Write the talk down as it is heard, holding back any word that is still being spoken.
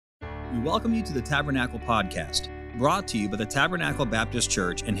We welcome you to the Tabernacle Podcast, brought to you by the Tabernacle Baptist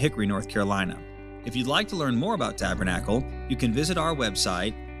Church in Hickory, North Carolina. If you'd like to learn more about Tabernacle, you can visit our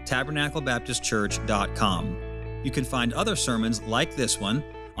website, tabernaclebaptistchurch.com. You can find other sermons like this one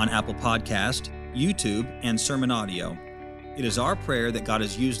on Apple Podcast, YouTube, and Sermon Audio. It is our prayer that God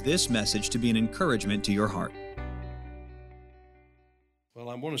has used this message to be an encouragement to your heart. Well,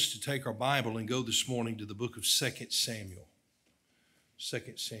 I want us to take our Bible and go this morning to the book of 2 Samuel. 2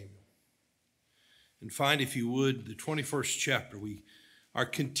 Samuel. And find, if you would, the 21st chapter. We are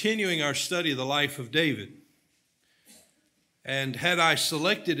continuing our study of the life of David. And had I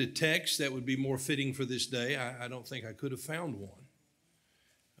selected a text that would be more fitting for this day, I don't think I could have found one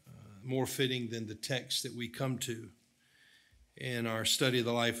more fitting than the text that we come to in our study of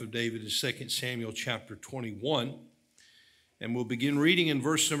the life of David in 2 Samuel chapter 21. And we'll begin reading in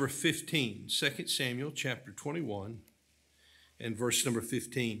verse number 15. 2 Samuel chapter 21 and verse number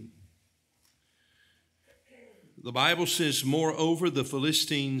 15. The Bible says, "Moreover, the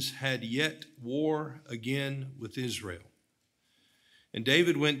Philistines had yet war again with Israel. And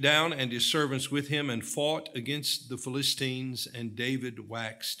David went down and his servants with him and fought against the Philistines, and David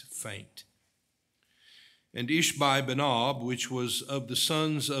waxed faint. And Ishbi-benob, which was of the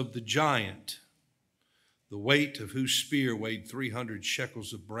sons of the giant, the weight of whose spear weighed 300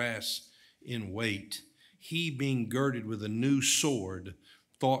 shekels of brass in weight, he being girded with a new sword,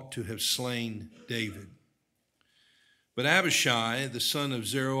 thought to have slain David. But Abishai, the son of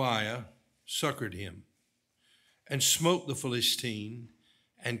Zeruiah, succored him, and smote the Philistine,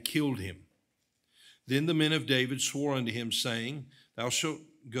 and killed him. Then the men of David swore unto him, saying, Thou shalt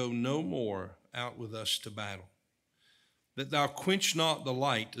go no more out with us to battle, that thou quench not the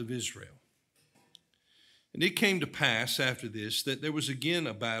light of Israel. And it came to pass after this, that there was again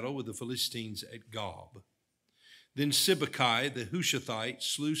a battle with the Philistines at Gob. Then Sibbecai the Hushathite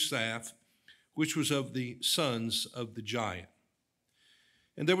slew Saph, which was of the sons of the giant.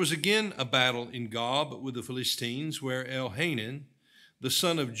 And there was again a battle in Gob with the Philistines, where Elhanan, the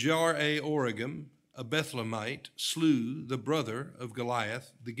son of Jar-oregim, a Bethlehemite, slew the brother of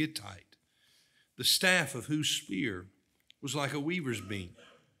Goliath the Gittite, the staff of whose spear was like a weaver's beam.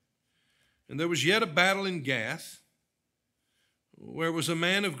 And there was yet a battle in Gath, where was a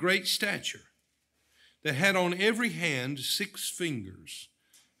man of great stature, that had on every hand 6 fingers,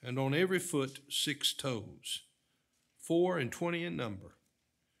 and on every foot 6 toes, 24 in number.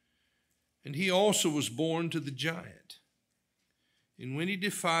 And he also was born to the giant. And when he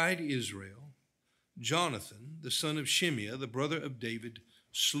defied Israel, Jonathan, the son of Shimeah, the brother of David,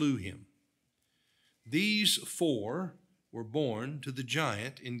 slew him. These 4 were born to the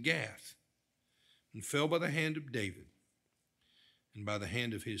giant in Gath, and fell by the hand of David, and by the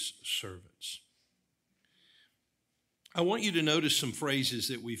hand of his servants. I want you to notice some phrases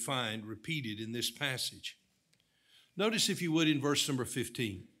that we find repeated in this passage. Notice, if you would, in verse number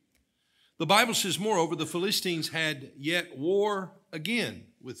 15. The Bible says, Moreover, the Philistines had yet war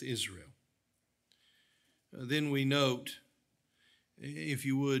again with Israel. Then we note, if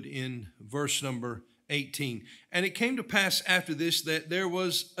you would, in verse number 18. And it came to pass after this that there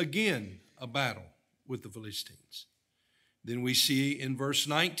was again a battle with the Philistines. Then we see in verse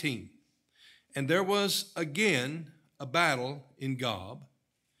 19. And there was again a battle in Gob.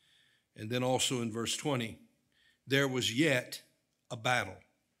 And then also in verse 20, there was yet a battle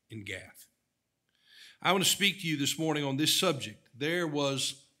in Gath. I want to speak to you this morning on this subject. There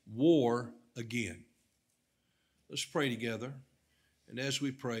was war again. Let's pray together. And as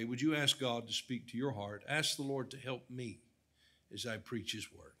we pray, would you ask God to speak to your heart? Ask the Lord to help me as I preach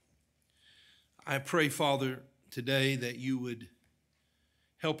his word. I pray, Father, today that you would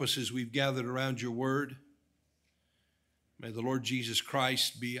help us as we've gathered around your word. May the Lord Jesus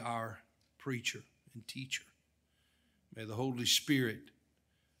Christ be our preacher and teacher. May the Holy Spirit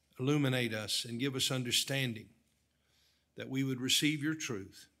illuminate us and give us understanding, that we would receive your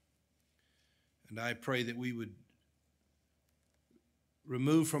truth. And I pray that we would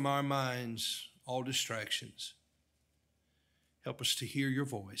remove from our minds all distractions. Help us to hear your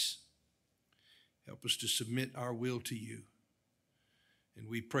voice. Help us to submit our will to you. And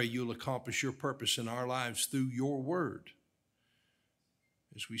we pray you'll accomplish your purpose in our lives through your word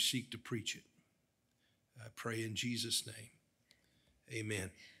as we seek to preach it. I pray in Jesus' name. Amen.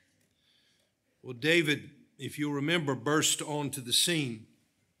 Well, David, if you'll remember, burst onto the scene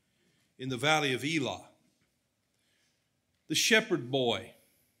in the valley of Elah. The shepherd boy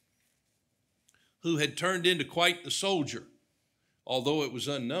who had turned into quite the soldier, although it was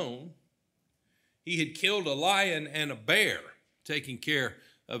unknown. He had killed a lion and a bear, taking care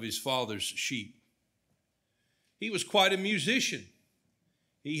of his father's sheep. He was quite a musician.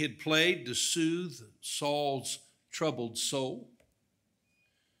 He had played to soothe Saul's troubled soul,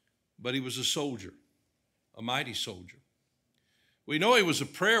 but he was a soldier, a mighty soldier. We know he was a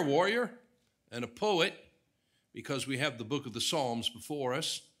prayer warrior and a poet because we have the book of the Psalms before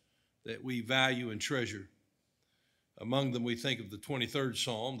us that we value and treasure. Among them, we think of the 23rd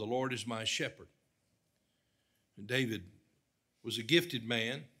Psalm, "The Lord is my shepherd." And David was a gifted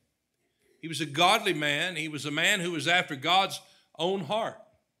man. He was a godly man. He was a man who was after God's own heart.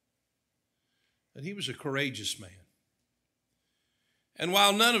 And he was a courageous man. And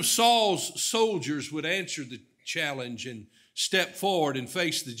while none of Saul's soldiers would answer the challenge and step forward and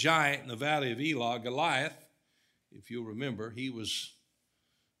face the giant in the valley of Elah, Goliath, if you'll remember, he was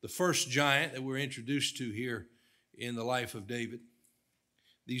the first giant that we're introduced to here in the life of David.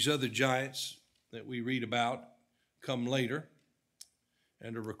 These other giants that we read about come later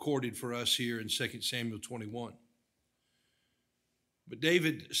and are recorded for us here in 2 Samuel 21. But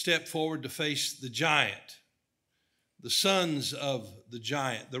David stepped forward to face the giant, the sons of the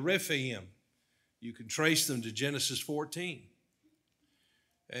giant, the Rephaim. You can trace them to Genesis 14.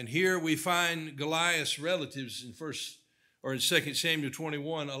 And here we find Goliath's relatives in 2 Samuel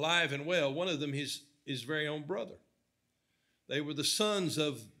 21 alive and well. One of them his very own brother. They were the sons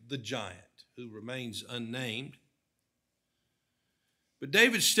of the giant, who remains unnamed. But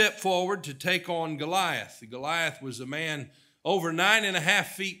David stepped forward to take on Goliath. Goliath was a man over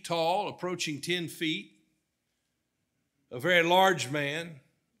 9.5 feet tall, approaching 10 feet. A very large man,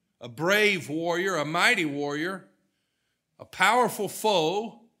 a brave warrior, a mighty warrior, a powerful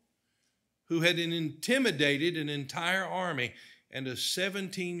foe who had intimidated an entire army. And a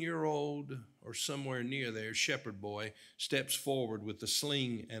 17-year-old or somewhere near there shepherd boy steps forward with a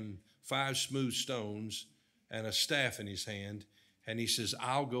sling and 5 smooth stones and a staff in his hand, and he says,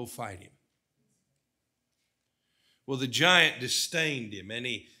 "I'll go fight him." Well, the giant disdained him, and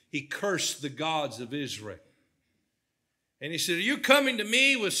he cursed the gods of Israel. And he said, "Are you coming to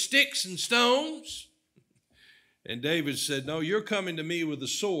me with sticks and stones?" And David said, "No, you're coming to me with a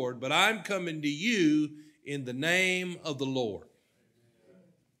sword, but I'm coming to you in the name of the Lord."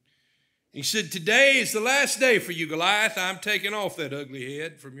 He said, "Today is the last day for you, Goliath. I'm taking off that ugly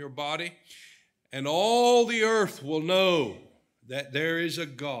head from your body, and all the earth will know that there is a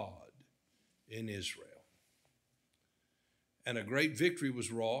God in Israel." And a great victory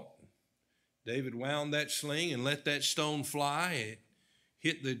was wrought. David wound that sling and let that stone fly. It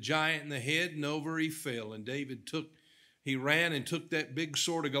hit the giant in the head, and over he fell. And David ran and took that big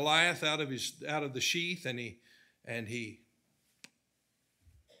sword of Goliath out of the sheath, and he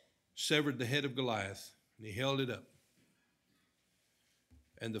severed the head of Goliath, and he held it up.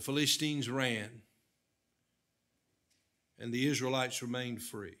 And the Philistines ran, and the Israelites remained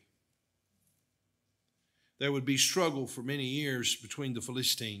free. There would be struggle for many years between the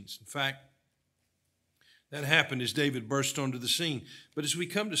Philistines. In fact, that happened as David burst onto the scene. But as we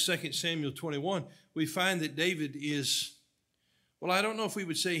come to 2 Samuel 21, we find that David is, well, I don't know if we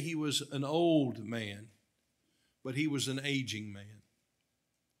would say he was an old man, but he was an aging man.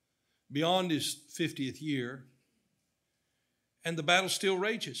 Beyond his 50th year, and the battle still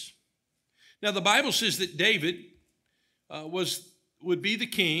rages. Now, the Bible says that David would be the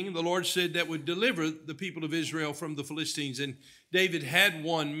king, the Lord said, that would deliver the people of Israel from the Philistines. And David had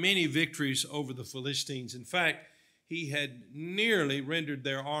won many victories over the Philistines. In fact, he had nearly rendered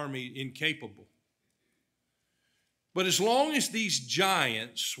their army incapable. But as long as these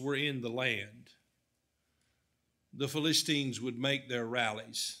giants were in the land, the Philistines would make their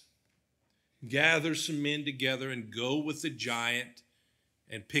rallies, gather some men together and go with the giant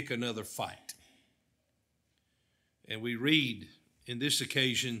and pick another fight. And we read in this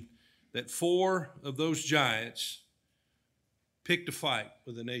occasion that 4 of those giants picked a fight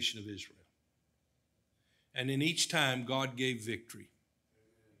with the nation of Israel. And in each time, God gave victory.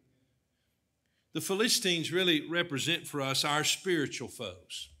 The Philistines really represent for us our spiritual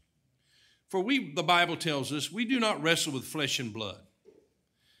foes. For the Bible tells us, we do not wrestle with flesh and blood,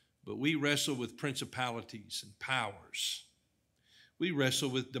 but we wrestle with principalities and powers. We wrestle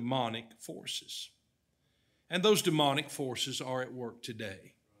with demonic forces. And those demonic forces are at work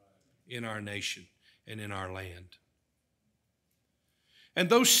today in our nation and in our land. And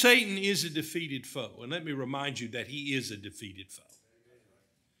though Satan is a defeated foe, and let me remind you that he is a defeated foe.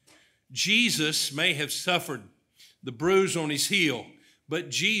 Jesus may have suffered the bruise on his heel, but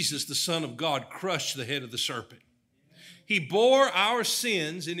Jesus, the Son of God, crushed the head of the serpent. He bore our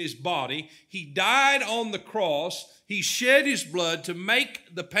sins in his body. He died on the cross. He shed his blood to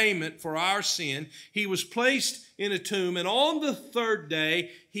make the payment for our sin. He was placed in a tomb, and on the 3rd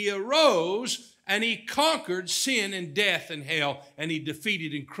day, he arose and he conquered sin and death and hell, and he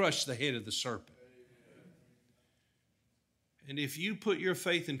defeated and crushed the head of the serpent. And if you put your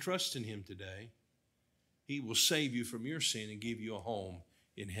faith and trust in him today, he will save you from your sin and give you a home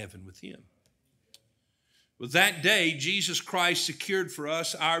in heaven with him. With that day, Jesus Christ secured for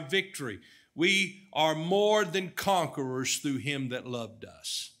us our victory. We are more than conquerors through him that loved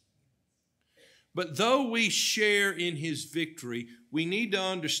us. But though we share in his victory, we need to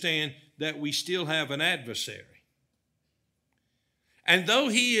understand that we still have an adversary. And though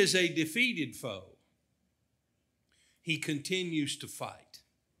he is a defeated foe, he continues to fight.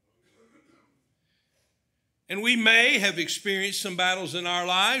 And we may have experienced some battles in our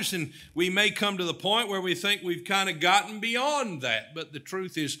lives, and we may come to the point where we think we've kind of gotten beyond that. But the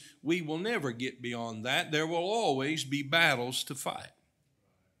truth is, we will never get beyond that. There will always be battles to fight.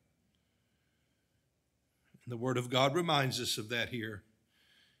 The Word of God reminds us of that here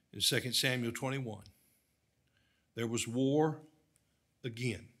in 2 Samuel 21. There was war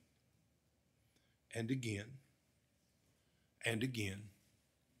again and again and again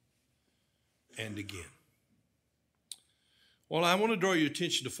and again. Well, I want to draw your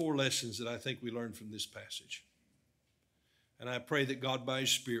attention to 4 lessons that I think we learned from this passage. And I pray that God by his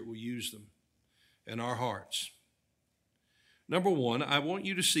Spirit will use them in our hearts. Number 1, I want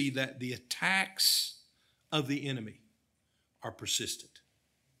you to see that the attacks of the enemy are persistent.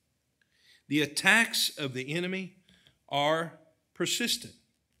 The attacks of the enemy are persistent.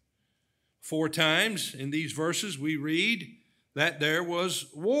 4 times in these verses we read that there was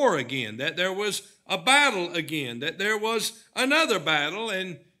war again, that there was a battle again, that there was another battle,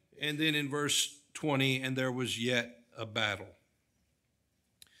 and then in verse 20, and there was yet a battle.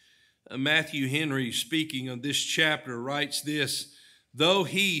 Matthew Henry, speaking of this chapter, writes this: though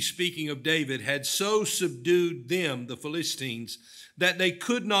he, speaking of David, had so subdued them, the Philistines, that they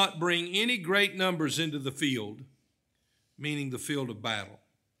could not bring any great numbers into the field, meaning the field of battle.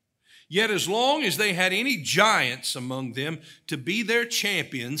 Yet as long as they had any giants among them to be their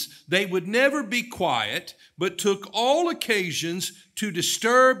champions, they would never be quiet, but took all occasions to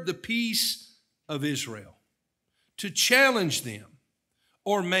disturb the peace of Israel, to challenge them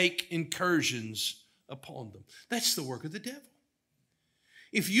or make incursions upon them. That's the work of the devil.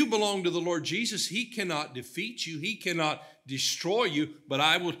 If you belong to the Lord Jesus, he cannot defeat you. He cannot destroy you, but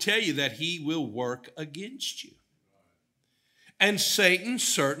I will tell you that he will work against you. And Satan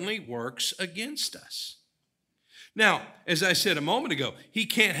certainly works against us. Now, as I said a moment ago, he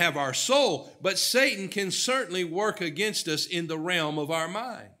can't have our soul, but Satan can certainly work against us in the realm of our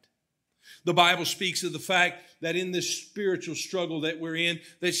mind. The Bible speaks of the fact that in this spiritual struggle that we're in,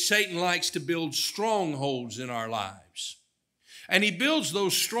 that Satan likes to build strongholds in our lives. And he builds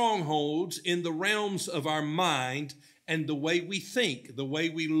those strongholds in the realms of our mind and the way we think, the way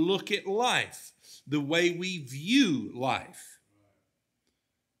we look at life, the way we view life.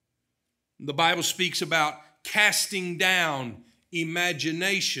 The Bible speaks about casting down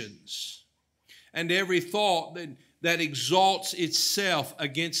imaginations and every thought that exalts itself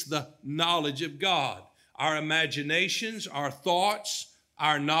against the knowledge of God. Our imaginations, our thoughts,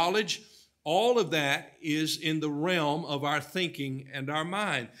 our knowledge, all of that is in the realm of our thinking and our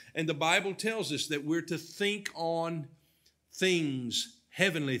mind. And the Bible tells us that we're to think on things,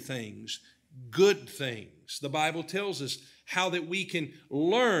 heavenly things, good things. The Bible tells us how that we can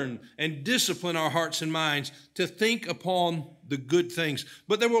learn and discipline our hearts and minds to think upon the good things.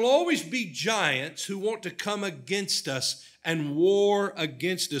 But there will always be giants who want to come against us and war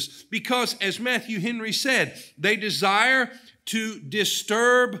against us because, as Matthew Henry said, they desire to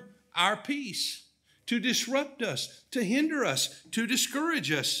disturb our peace, to disrupt us, to hinder us, to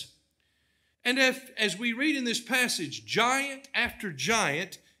discourage us. And as we read in this passage, giant after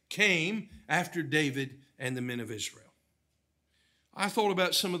giant came after David and the men of Israel. I thought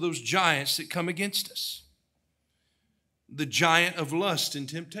about some of those giants that come against us. The giant of lust and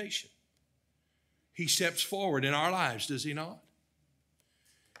temptation. He steps forward in our lives, does he not?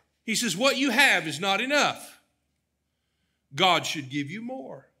 He says, what you have is not enough. God should give you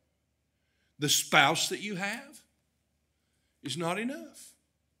more. The spouse that you have is not enough.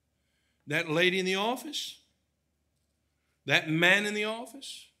 That lady in the office, that man in the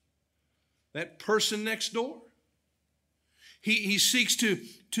office, that person next door. He seeks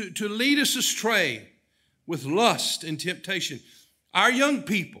to lead us astray with lust and temptation. Our young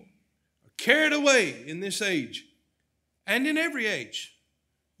people are carried away in this age and in every age.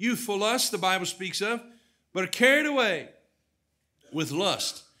 Youthful lust, the Bible speaks of, but are carried away with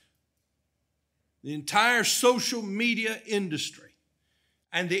lust. The entire social media industry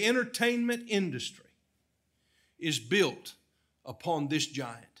and the entertainment industry is built upon this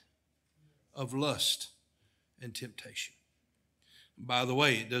giant. of lust and temptation. By the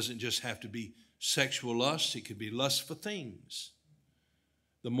way, it doesn't just have to be sexual lust. It could be lust for things.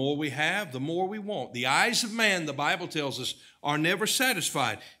 The more we have, the more we want. The eyes of man, the Bible tells us, are never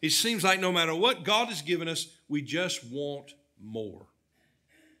satisfied. It seems like no matter what God has given us, we just want more.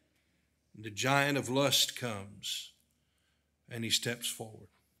 And the giant of lust comes, and he steps forward.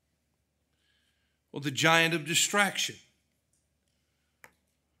 Well, the giant of distraction,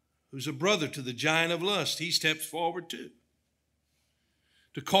 who's a brother to the giant of lust, he steps forward too,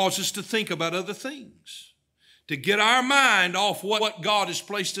 to cause us to think about other things, to get our mind off what God has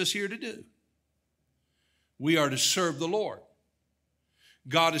placed us here to do. We are to serve the Lord.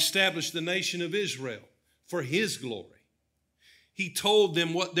 God established the nation of Israel for His glory. He told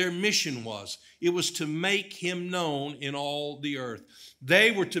them what their mission was. It was to make Him known in all the earth.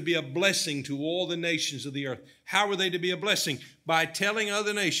 They were to be a blessing to all the nations of the earth. How were they to be a blessing? By telling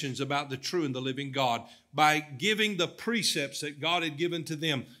other nations about the true and the living God, by giving the precepts that God had given to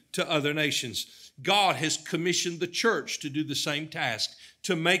them to other nations. God has commissioned the church to do the same task,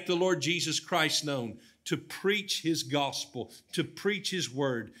 to make the Lord Jesus Christ known, to preach His gospel, to preach His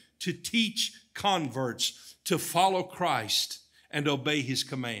word, to teach converts to follow Christ and obey His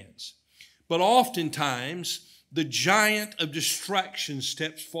commands. But oftentimes, the giant of distraction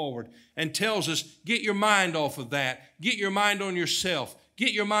steps forward and tells us, get your mind off of that. Get your mind on yourself.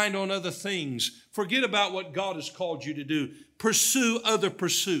 Get your mind on other things. Forget about what God has called you to do. Pursue other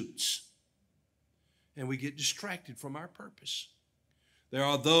pursuits. And we get distracted from our purpose. There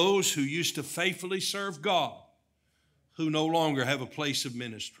are those who used to faithfully serve God who no longer have a place of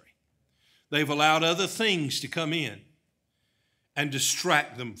ministry. They've allowed other things to come in and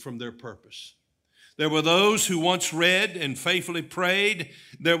distract them from their purpose. There were those who once read and faithfully prayed.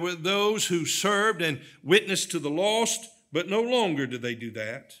 There were those who served and witnessed to the lost, but no longer do they do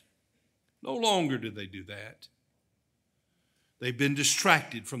that. No longer do they do that. They've been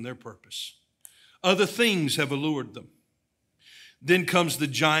distracted from their purpose. Other things have allured them. Then comes the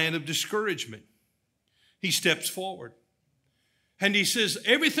giant of discouragement. He steps forward and he says,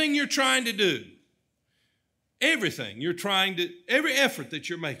 everything you're trying to do, every effort that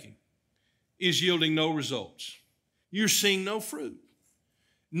you're making is yielding no results. You're seeing no fruit.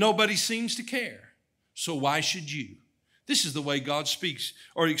 Nobody seems to care. So why should you? This is the way God speaks,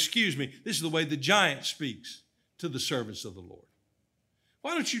 this is the way the giant speaks to the servants of the Lord.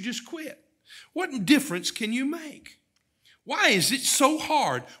 Why don't you just quit? What difference can you make? Why is it so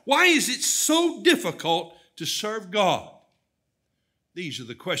hard? Why is it so difficult to serve God? These are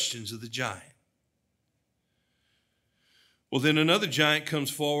the questions of the giant. Well, then another giant comes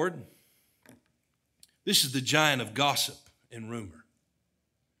forward. This is the giant of gossip and rumor.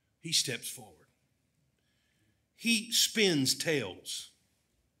 He steps forward. He spins tales.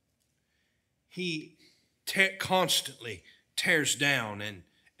 He constantly tears down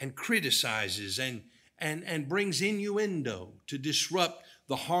and criticizes and brings innuendo to disrupt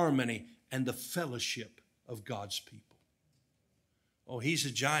the harmony and the fellowship of God's people. Oh, he's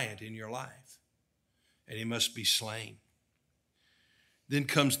a giant in your life, and he must be slain. Then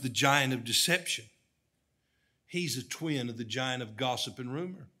comes the giant of deception. He's a twin of the giant of gossip and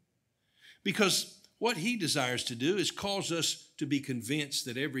rumor. Because what he desires to do is cause us to be convinced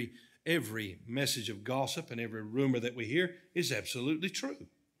that every message of gossip and every rumor that we hear is absolutely true,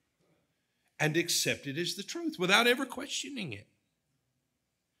 and accept it as the truth without ever questioning it.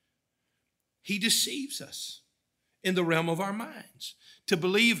 He deceives us in the realm of our minds to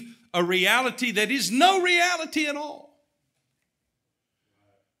believe a reality that is no reality at all.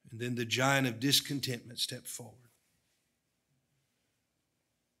 And then the giant of discontentment steps forward.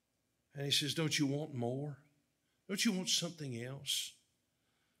 And he says, don't you want more? Don't you want something else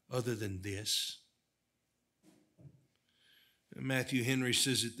other than this? And Matthew Henry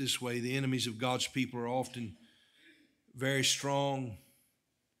says it this way: the enemies of God's people are often very strong,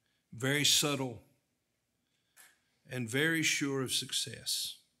 very subtle, and very sure of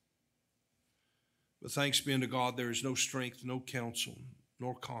success. But thanks be unto God, there is no strength, no counsel,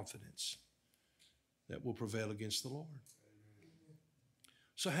 nor confidence that will prevail against the Lord.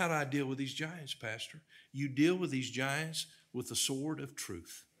 So how do I deal with these giants, Pastor? You deal with these giants with the sword of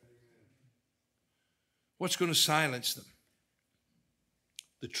truth. What's going to silence them?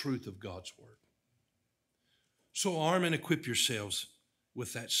 The truth of God's word. So arm and equip yourselves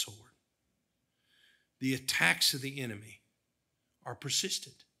with that sword. The attacks of the enemy are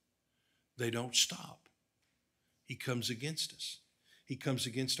persistent. They don't stop. He comes against us. He comes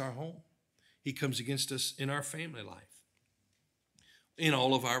against our home. He comes against us in our family life, in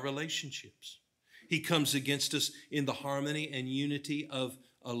all of our relationships. He comes against us in the harmony and unity of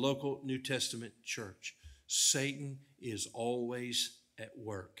a local New Testament church. Satan is always at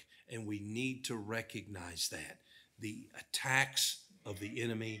work, and we need to recognize that. The attacks of the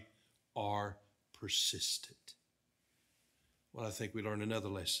enemy are persistent. Well, I think we learned another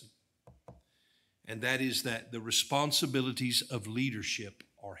lesson, and that is that the responsibilities of leadership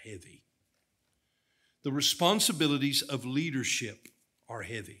are heavy. The responsibilities of leadership are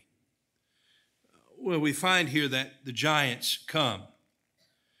heavy. Well, we find here that the giants come.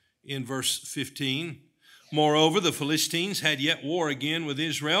 In verse 15, moreover, the Philistines had yet war again with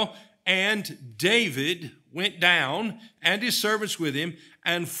Israel, and David went down, and his servants with him,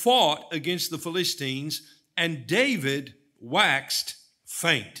 and fought against the Philistines, and David waxed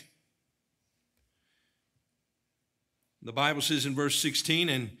faint. The Bible says in verse 16,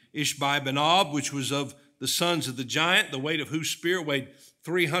 and Ishbi-benob, which was of the sons of the giant, the weight of whose spear weighed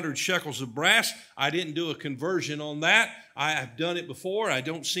 300 shekels of brass. I didn't do a conversion on that. I have done it before. I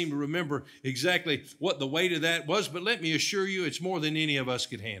don't seem to remember exactly what the weight of that was, but let me assure you, it's more than any of us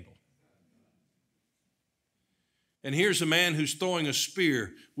could handle. And here's a man who's throwing a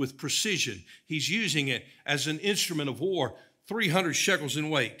spear with precision. He's using it as an instrument of war, 300 shekels in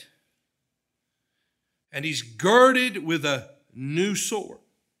weight. And he's girded with a new sword.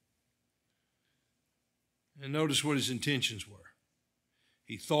 And notice what his intentions were.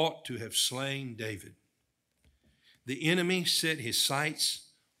 He thought to have slain David. The enemy set his sights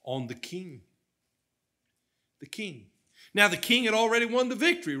on the king. The king. Now, the king had already won the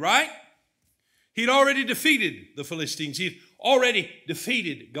victory, right? He'd already defeated the Philistines. He'd already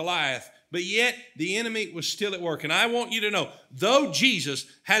defeated Goliath. But yet, the enemy was still at work. And I want you to know, though Jesus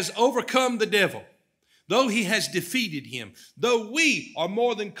has overcome the devil, though he has defeated him, though we are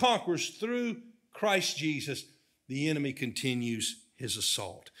more than conquerors through Christ Jesus, the enemy continues his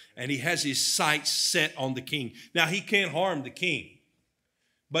assault. And he has his sights set on the king. Now, he can't harm the king,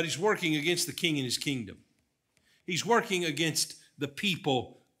 but he's working against the king and his kingdom. He's working against the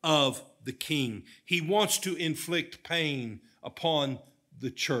people of the king. He wants to inflict pain upon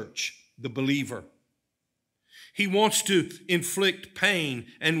the church, the believer. He wants to inflict pain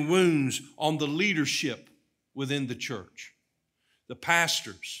and wounds on the leadership within the church, the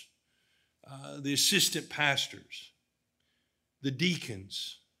pastors, the assistant pastors, the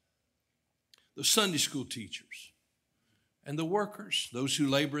deacons, the Sunday school teachers, and the workers, those who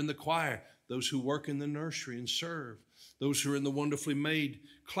labor in the choir, those who work in the nursery and serve, those who are in the Wonderfully Made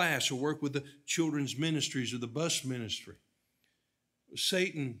class or work with the children's ministries or the bus ministry.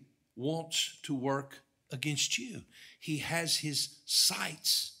 Satan wants to work against you. He has his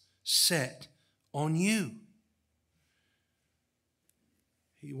sights set on you.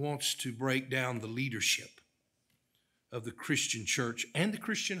 He wants to break down the leadership of the Christian church and the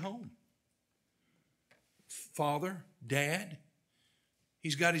Christian home. Father, dad,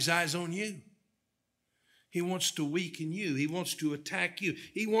 he's got his eyes on you. He wants to weaken you. He wants to attack you.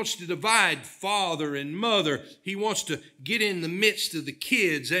 He wants to divide father and mother. He wants to get in the midst of the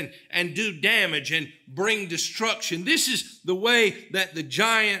kids and do damage and bring destruction. This is the way that the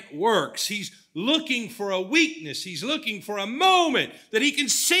giant works. He's looking for a weakness. He's looking for a moment that he can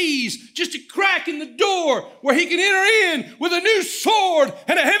seize, just a crack in the door where he can enter in with a new sword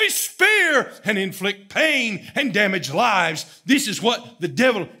and a heavy spear and inflict pain and damage lives. This is what the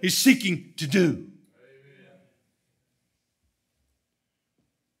devil is seeking to do.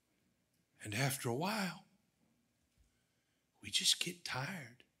 And after a while, we just get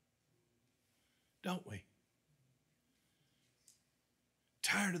tired, don't we?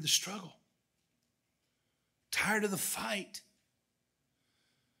 Tired of the struggle. Tired of the fight.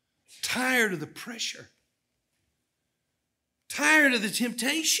 Tired of the pressure. Tired of the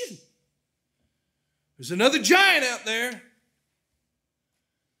temptation. There's another giant out there.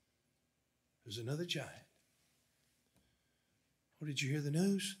 There's another giant. Oh, did you hear the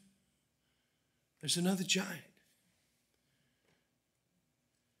news? There's another giant.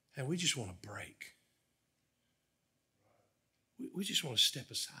 And we just want to break. We just want to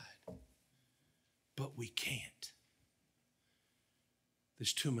step aside. But we can't.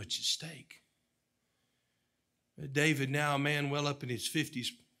 There's too much at stake. David, now a man well up in his 50s,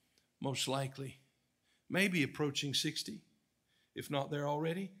 most likely, maybe approaching 60, if not there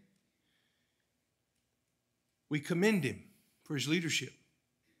already. We commend him for his leadership.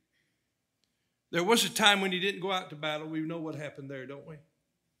 There was a time when he didn't go out to battle. We know what happened there, don't we?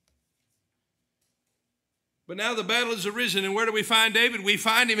 But now the battle has arisen, and where do we find David? We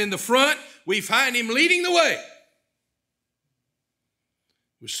find him in the front. We find him leading the way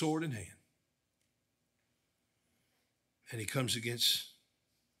with sword in hand. And he comes against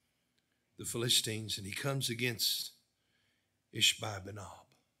the Philistines, and he comes against Ishbi-benob.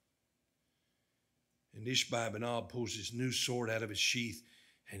 And Ishbi-benob pulls his new sword out of his sheath,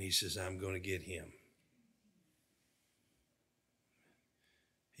 and he says, I'm going to get him.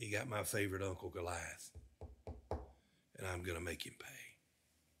 He got my favorite uncle Goliath, and I'm going to make him pay.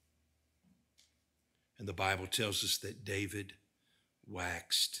 And the Bible tells us that David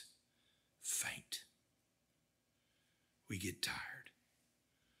waxed faint. We get tired.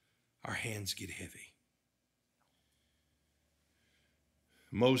 Our hands get heavy.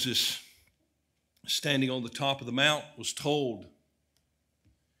 Moses, standing on the top of the mount, was told,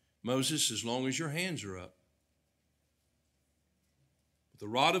 Moses, as long as your hands are up, with the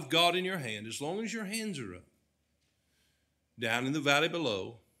rod of God in your hand, as long as your hands are up, down in the valley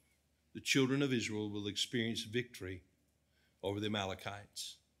below, the children of Israel will experience victory over the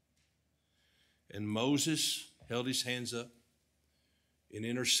Amalekites. And Moses held his hands up in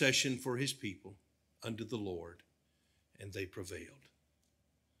intercession for his people unto the Lord, and they prevailed.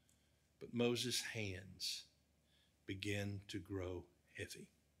 But Moses' hands began to grow heavy.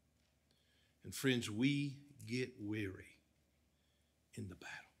 And friends, we get weary in the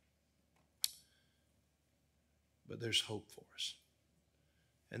battle. But there's hope for us.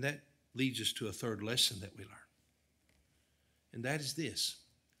 And that leads us to a third lesson that we learn. And that is this: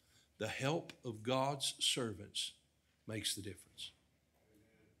 the help of God's servants makes the difference.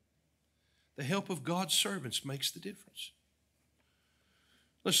 The help of God's servants makes the difference.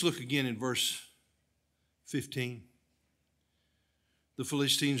 Let's look again in verse 15. The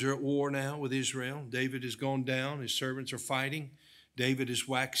Philistines are at war now with Israel. David has gone down. His servants are fighting. David has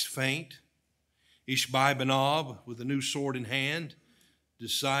waxed faint. Ishbi-benob, with a new sword in hand,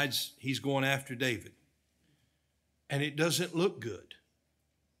 decides he's going after David. And it doesn't look good.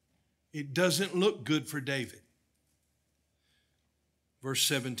 It doesn't look good for David. Verse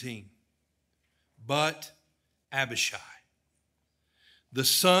 17. But Abishai, the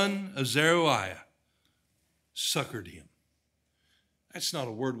son of Zeruiah, succored him. That's not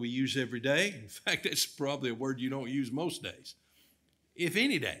a word we use every day. In fact, that's probably a word you don't use most days, if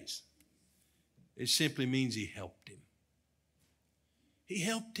any days. It simply means he helped him. He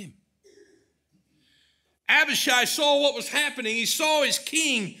helped him. Abishai saw what was happening. He saw his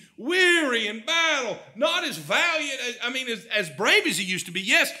king weary in battle, not as valiant, as brave as he used to be,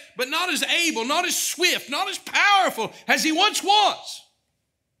 yes, but not as able, not as swift, not as powerful as he once was.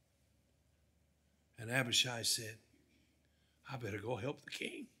 And Abishai said, I better go help the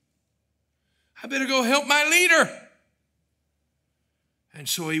king. I better go help my leader. And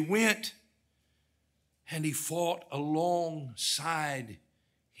so he went and he fought alongside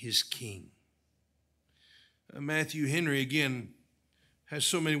his king. Matthew Henry, again, has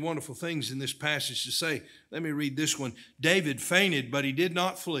so many wonderful things in this passage to say. Let me read this one. David fainted, but he did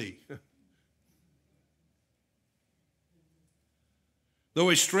not flee. Though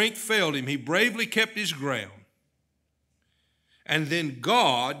his strength failed him, he bravely kept his ground. And then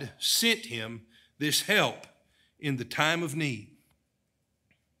God sent him this help in the time of need.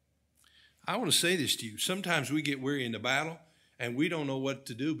 I want to say this to you. Sometimes we get weary in the battle and we don't know what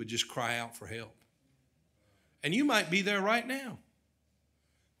to do but just cry out for help. And you might be there right now,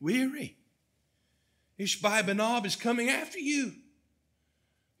 weary. Ishbi-benob is coming after you.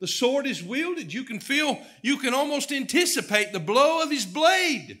 The sword is wielded. You can almost anticipate the blow of his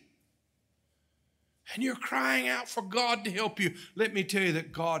blade. And you're crying out for God to help you. Let me tell you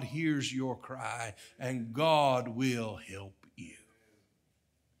that God hears your cry and God will help you.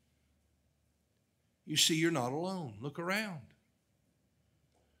 You see, you're not alone. Look around.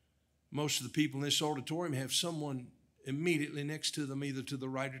 Most of the people in this auditorium have someone immediately next to them, either to the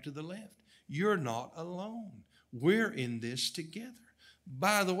right or to the left. You're not alone. We're in this together.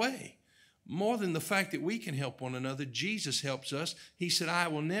 By the way, more than the fact that we can help one another, Jesus helps us. He said, I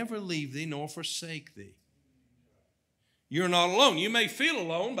will never leave thee nor forsake thee. You're not alone. You may feel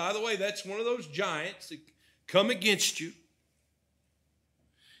alone. By the way, that's one of those giants that come against you.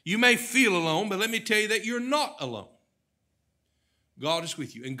 You may feel alone, but let me tell you that you're not alone. God is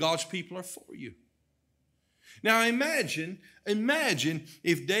with you, and God's people are for you. Now imagine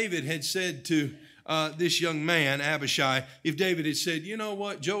if David had said to this young man, Abishai, if David had said, you know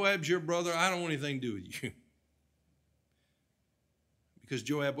what, Joab's your brother, I don't want anything to do with you. Because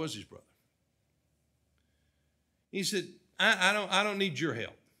Joab was his brother. He said, I don't need your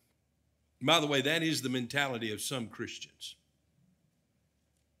help. By the way, that is the mentality of some Christians.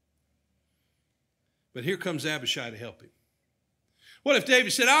 But here comes Abishai to help him. What if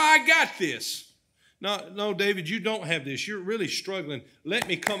David said, I got this? No, David, you don't have this. You're really struggling. Let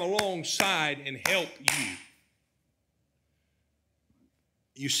me come alongside and help you.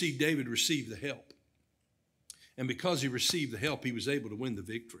 You see, David received the help. And because he received the help, he was able to win the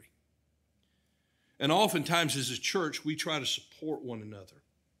victory. And oftentimes as a church, we try to support one another.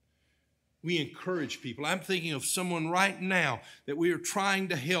 We encourage people. I'm thinking of someone right now that we are trying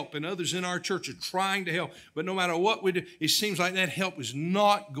to help, and others in our church are trying to help. But no matter what we do, it seems like that help is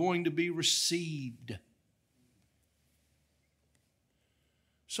not going to be received.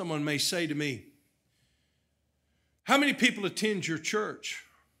 Someone may say to me, how many people attend your church?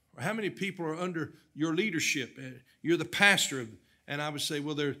 Or how many people are under your leadership? You're the pastor. And I would say,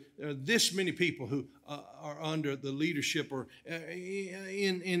 well, there are this many people who are under the leadership or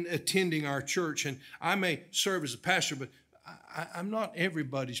in attending our church. And I may serve as a pastor, but I'm not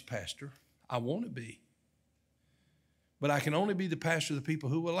everybody's pastor. I want to be. But I can only be the pastor of the people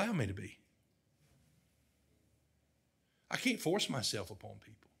who will allow me to be. I can't force myself upon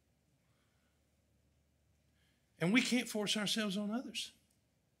people. And we can't force ourselves on others.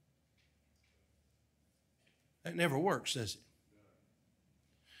 That never works, does it?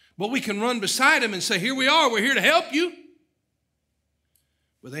 But we can run beside them and say, here we are, we're here to help you.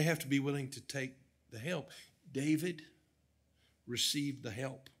 But they have to be willing to take the help. David received the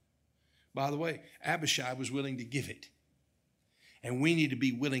help. By the way, Abishai was willing to give it. And we need to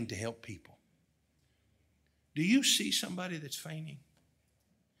be willing to help people. Do you see somebody that's fainting?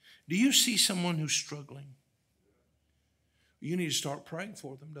 Do you see someone who's struggling? You need to start praying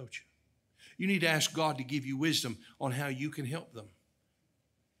for them, don't you? You need to ask God to give you wisdom on how you can help them.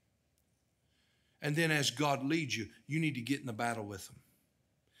 And then as God leads you, you need to get in the battle with them.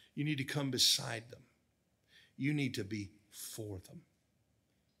 You need to come beside them. You need to be for them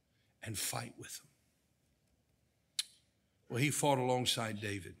and fight with them. Well, he fought alongside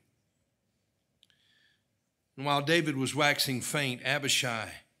David. And while David was waxing faint, Abishai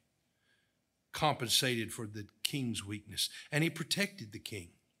compensated for the king's weakness, and he protected the king.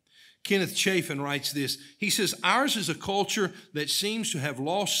 Kenneth Chafin writes this. He says, ours is a culture that seems to have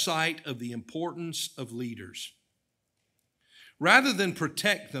lost sight of the importance of leaders. Rather than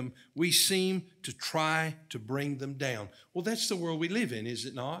protect them, we seem to try to bring them down. Well, that's the world we live in, is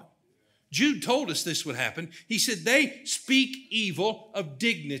it not? Jude told us this would happen. He said, they speak evil of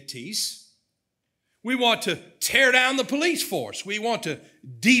dignities. We want to tear down the police force. We want to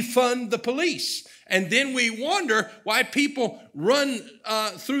defund the police. And then we wonder why people run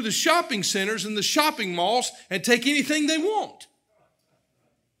through the shopping centers and the shopping malls and take anything they want.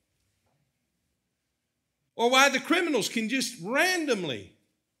 Or why the criminals can just randomly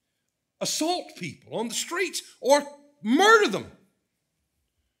assault people on the streets or murder them.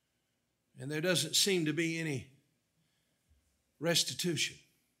 And there doesn't seem to be any restitution.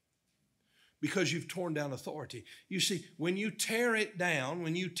 Because you've torn down authority. You see, when you tear it down,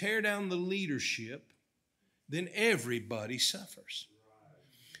 when you tear down the leadership, then everybody suffers.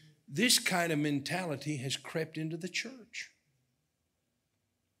 This kind of mentality has crept into the church.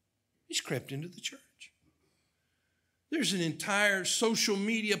 It's crept into the church. There's an entire social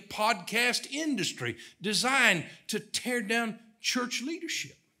media podcast industry designed to tear down church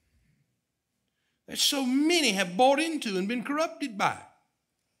leadership that so many have bought into and been corrupted by.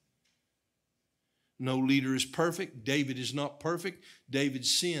 No leader is perfect. David is not perfect. David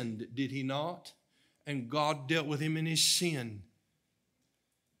sinned, did he not? And God dealt with him in his sin.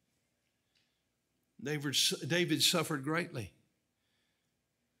 David suffered greatly.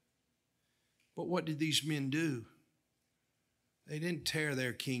 But what did these men do? They didn't tear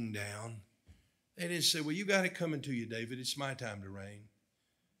their king down. They didn't say, well, you got it coming to you, David. It's my time to reign.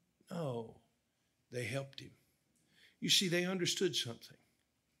 No, they helped him. You see, they understood something.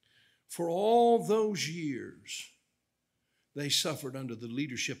 For all those years, they suffered under the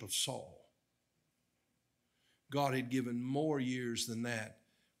leadership of Saul. God had given more years than that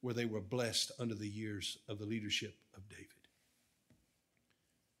where they were blessed under the years of the leadership of David.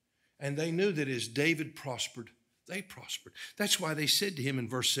 And they knew that as David prospered, they prospered. That's why they said to him in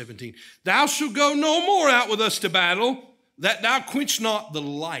verse 17, thou shalt go no more out with us to battle, that thou quench not the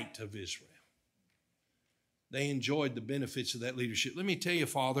light of Israel. They enjoyed the benefits of that leadership. Let me tell you,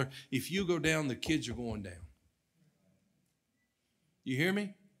 Father, if you go down, the kids are going down. You hear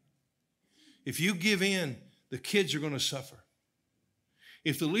me? If you give in, the kids are going to suffer.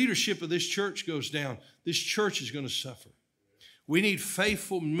 If the leadership of this church goes down, this church is going to suffer. We need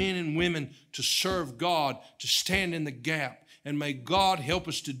faithful men and women to serve God, to stand in the gap, and may God help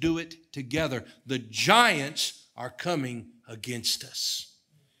us to do it together. The giants are coming against us,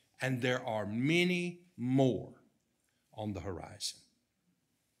 and there are many more on the horizon.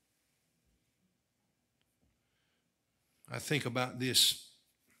 I think about this.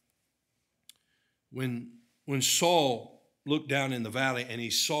 When Saul looked down in the valley and he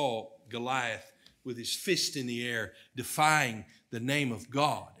saw Goliath with his fist in the air defying the name of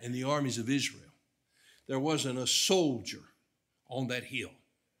God and the armies of Israel, there wasn't a soldier on that hill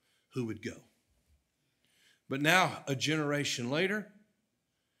who would go. But now, a generation later,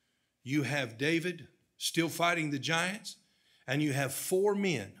 you have David still fighting the giants, and you have 4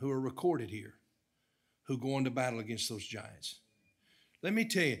 men who are recorded here who go into battle against those giants. Let me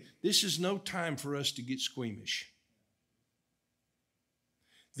tell you, this is no time for us to get squeamish.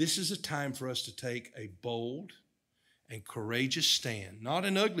 This is a time for us to take a bold and courageous stand, not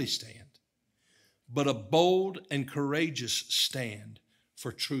an ugly stand, but a bold and courageous stand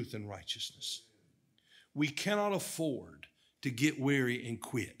for truth and righteousness. We cannot afford to get weary and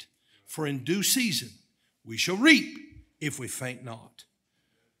quit, for in due season we shall reap if we faint not.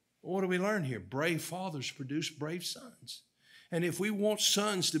 What do we learn here? Brave fathers produce brave sons. And if we want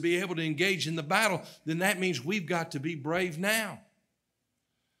sons to be able to engage in the battle, then that means we've got to be brave now.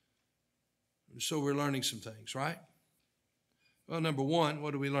 So we're learning some things, right? Well, number one,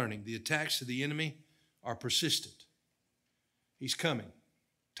 what are we learning? The attacks of the enemy are persistent. He's coming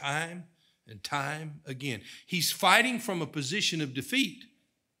time and time again. He's fighting from a position of defeat.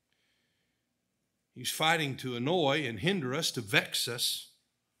 He's fighting to annoy and hinder us, to vex us.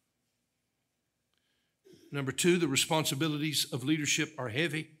 Number two, the responsibilities of leadership are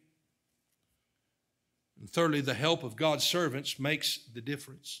heavy. And thirdly, the help of God's servants makes the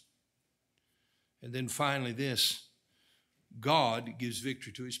difference. And then finally this, God gives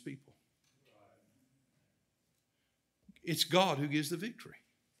victory to his people. It's God who gives the victory.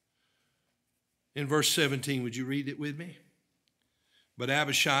 In verse 17, would you read it with me? But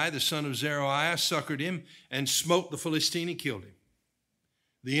Abishai, the son of Zeruiah, succored him and smote the Philistine and killed him.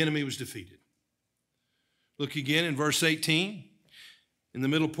 The enemy was defeated. Look again in verse 18, in the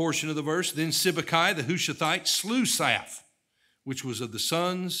middle portion of the verse. Then Sibbecai the Hushathite slew Saph, which was of the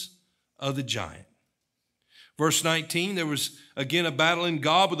sons of the giant. Verse 19, there was again a battle in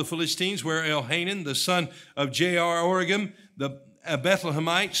Gob with the Philistines, where Elhanan, the son of Jair-Oregim, the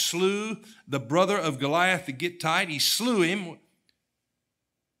Bethlehemite, slew the brother of Goliath the Gittite. He slew him,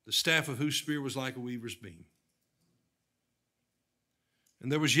 the staff of whose spear was like a weaver's beam.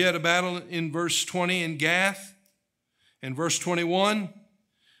 And there was yet a battle in verse 20 in Gath. And verse 21,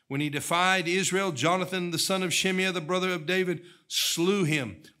 when he defied Israel, Jonathan, the son of Shimeah, the brother of David, slew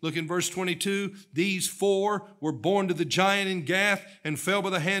him. Look in verse 22. These 4 were born to the giant in Gath and fell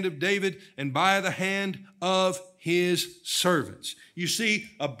by the hand of David and by the hand of his servants. You see,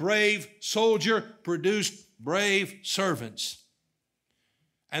 a brave soldier produced brave servants.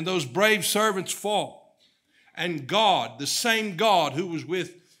 And those brave servants fought. And God, the same God who was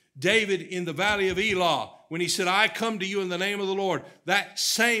with David in the valley of Elah, when he said, I come to you in the name of the Lord, that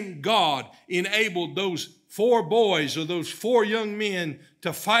same God enabled those 4 boys or those 4 young men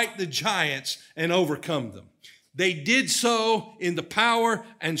to fight the giants and overcome them. They did so in the power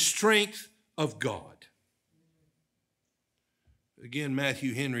and strength of God. Again,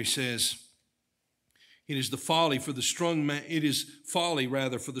 Matthew Henry says, it is folly for the strong man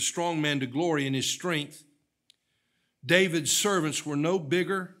to glory in his strength. David's servants were no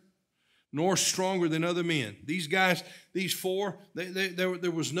bigger nor stronger than other men. These guys, these 4,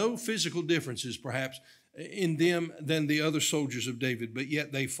 there was no physical differences perhaps in them than the other soldiers of David, but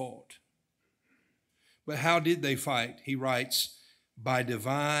yet they fought. But how did they fight? He writes, by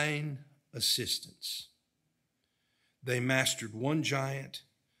divine assistance. They mastered one giant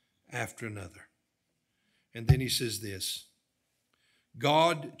after another. And then he says this,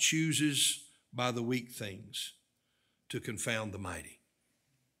 God chooses by the weak things to confound the mighty.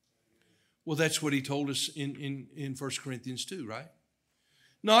 Well, that's what he told us in 1 Corinthians 2, right?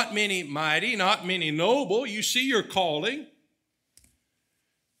 Not many mighty, not many noble. You see your calling.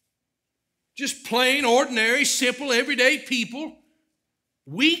 Just plain, ordinary, simple, everyday people.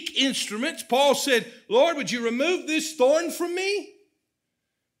 Weak instruments. Paul said, Lord, would you remove this thorn from me?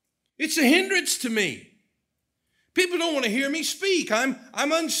 It's a hindrance to me. People don't want to hear me speak. I'm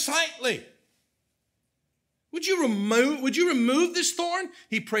unsightly. Would you remove this thorn?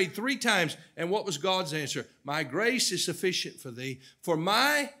 He prayed 3 times. And what was God's answer? My grace is sufficient for thee, for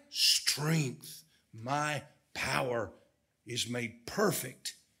my strength, my power is made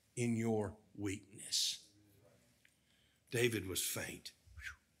perfect in your weakness. David was faint.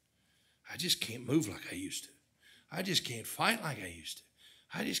 I just can't move like I used to. I just can't fight like I used to.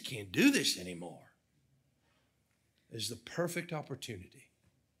 I just can't do this anymore. Is the perfect opportunity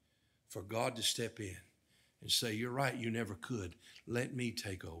for God to step in and say, you're right, you never could. Let me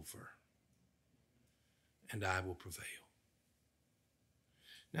take over, and I will prevail.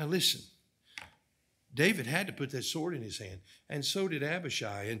 Now listen, David had to put that sword in his hand, and so did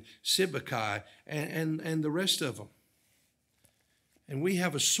Abishai and Sibbecai and the rest of them. And we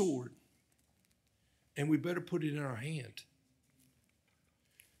have a sword, And we better put it in our hand.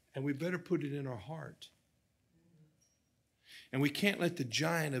 And we better put it in our heart. And we can't let the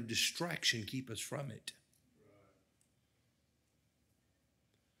giant of distraction keep us from it.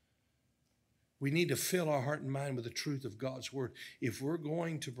 We need to fill our heart and mind with the truth of God's word. If we're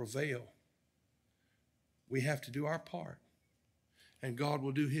going to prevail, we have to do our part. And God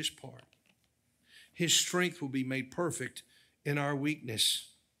will do his part. His strength will be made perfect in our weakness.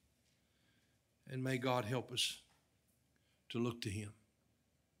 And may God help us to look to him.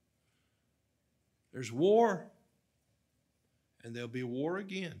 There's war, and there'll be war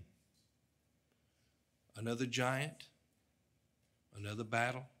again. Another giant, another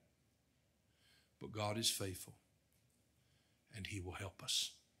battle. But God is faithful, and he will help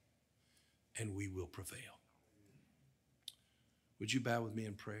us, and we will prevail. Would you bow with me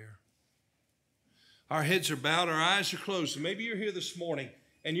in prayer? Our heads are bowed, our eyes are closed. And maybe you're here this morning,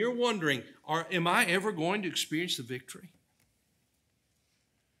 and you're wondering, am I ever going to experience the victory?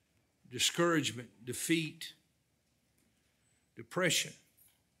 Discouragement, defeat, depression.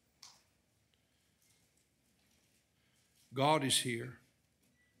 God is here,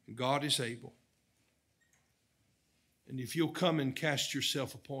 and God is able. And if you'll come and cast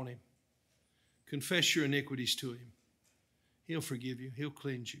yourself upon him, confess your iniquities to him, he'll forgive you, he'll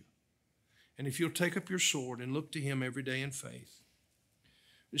cleanse you. And if you'll take up your sword and look to him every day in faith,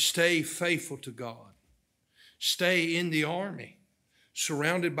 stay faithful to God. Stay in the army,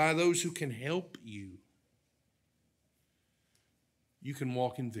 surrounded by those who can help you. You can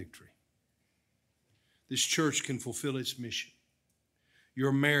walk in victory. This church can fulfill its mission.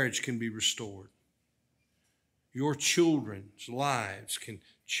 Your marriage can be restored. Your children's lives can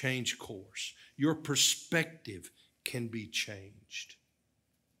change course. Your perspective can be changed.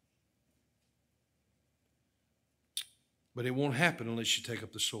 But it won't happen unless you take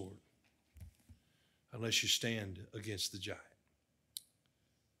up the sword, unless you stand against the giant.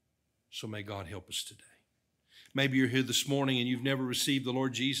 So may God help us today. Maybe you're here this morning and you've never received the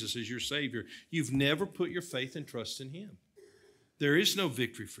Lord Jesus as your Savior. You've never put your faith and trust in him. There is no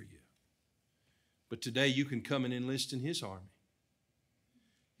victory for you. But today you can come and enlist in his army.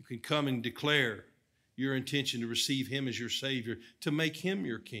 You can come and declare your intention to receive him as your Savior, to make him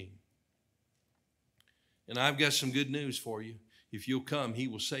your King. And I've got some good news for you. If you'll come, he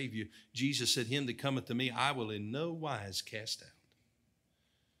will save you. Jesus said, him that cometh to me, I will in no wise cast out.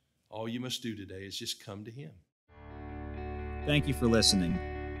 All you must do today is just come to him. Thank you for listening.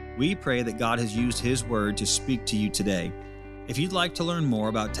 We pray that God has used his word to speak to you today. If you'd like to learn more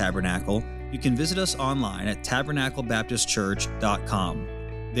about Tabernacle, you can visit us online at tabernaclebaptistchurch.com.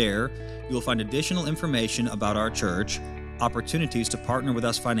 There, you'll find additional information about our church, opportunities to partner with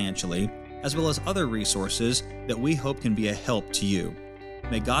us financially, as well as other resources that we hope can be a help to you.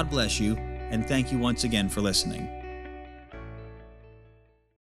 May God bless you, and thank you once again for listening.